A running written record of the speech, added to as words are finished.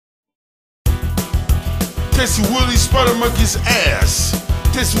Taste a woolly spider monkey's ass.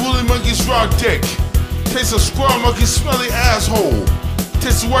 Taste a woolly monkey's raw dick. Taste a squirrel monkey's smelly asshole.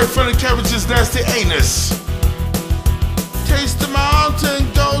 Taste the white friendly cabbage's nasty anus. Taste the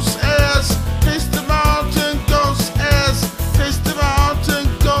mountain goat's ass. Taste the mountain goat's ass. Taste the mountain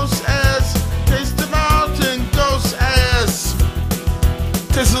goat's ass. Taste the mountain goat's ass.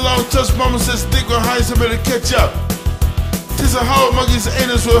 Taste a long touch mama says thick with Heinz and better catch up. Taste a hollow monkey's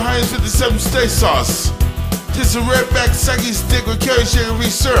anus with Heinz 57 steak sauce. Taste a redback saggy's dick with carrot sugar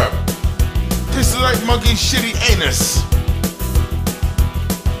syrup. Taste the light monkey's shitty anus.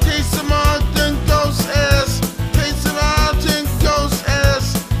 Taste the mountain goat's ass. Taste the mountain goat's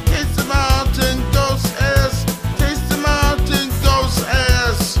ass. Taste the mountain goat's ass. Taste the mountain goat's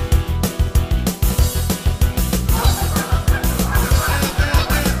ass.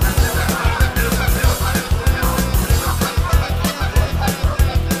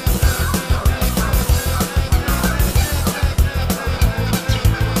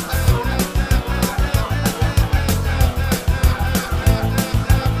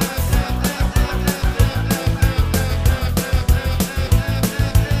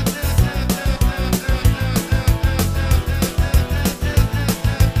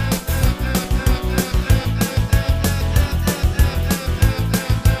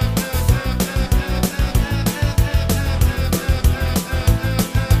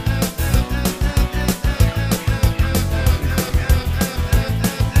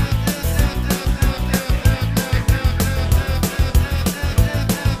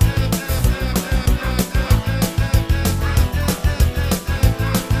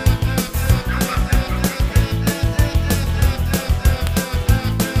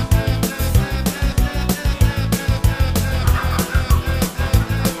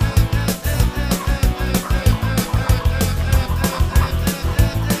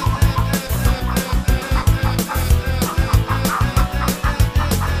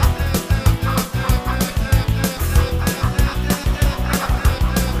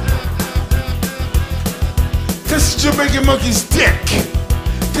 Taste a Jamaican monkey's dick.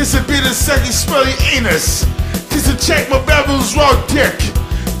 Taste a beat of saggy smelly anus. Taste a Chakma baboon's raw dick.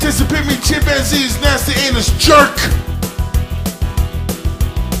 Taste a pygmy chimpanzee's nasty anus jerk.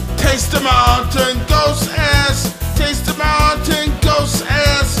 Taste the mountain goat's ass. Taste the mountain goat's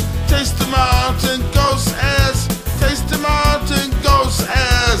ass. Taste the mountain goat's ass. Taste the mountain goat's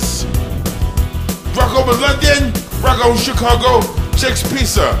ass. Rock over London, rock over Chicago, Jake's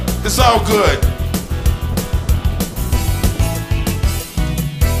Pizza. It's all good.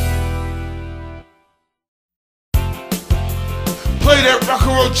 Play that rock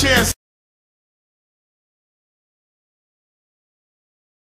and roll chant.